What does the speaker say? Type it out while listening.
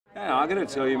Yeah, I gotta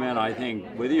tell you, man, I think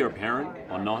whether you're a parent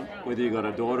or not, whether you've got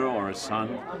a daughter or a son,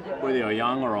 whether you're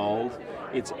young or old,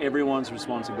 it's everyone's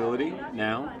responsibility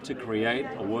now to create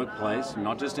a workplace,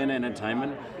 not just in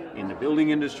entertainment, in the building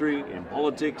industry, in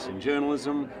politics, in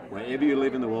journalism, wherever you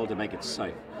live in the world, to make it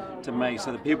safe, to make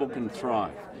so that people can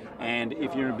thrive. And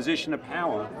if you're in a position of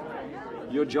power,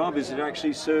 your job is to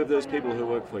actually serve those people who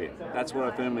work for you. That's what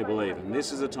I firmly believe. And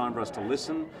this is a time for us to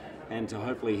listen and to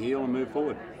hopefully heal and move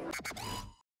forward.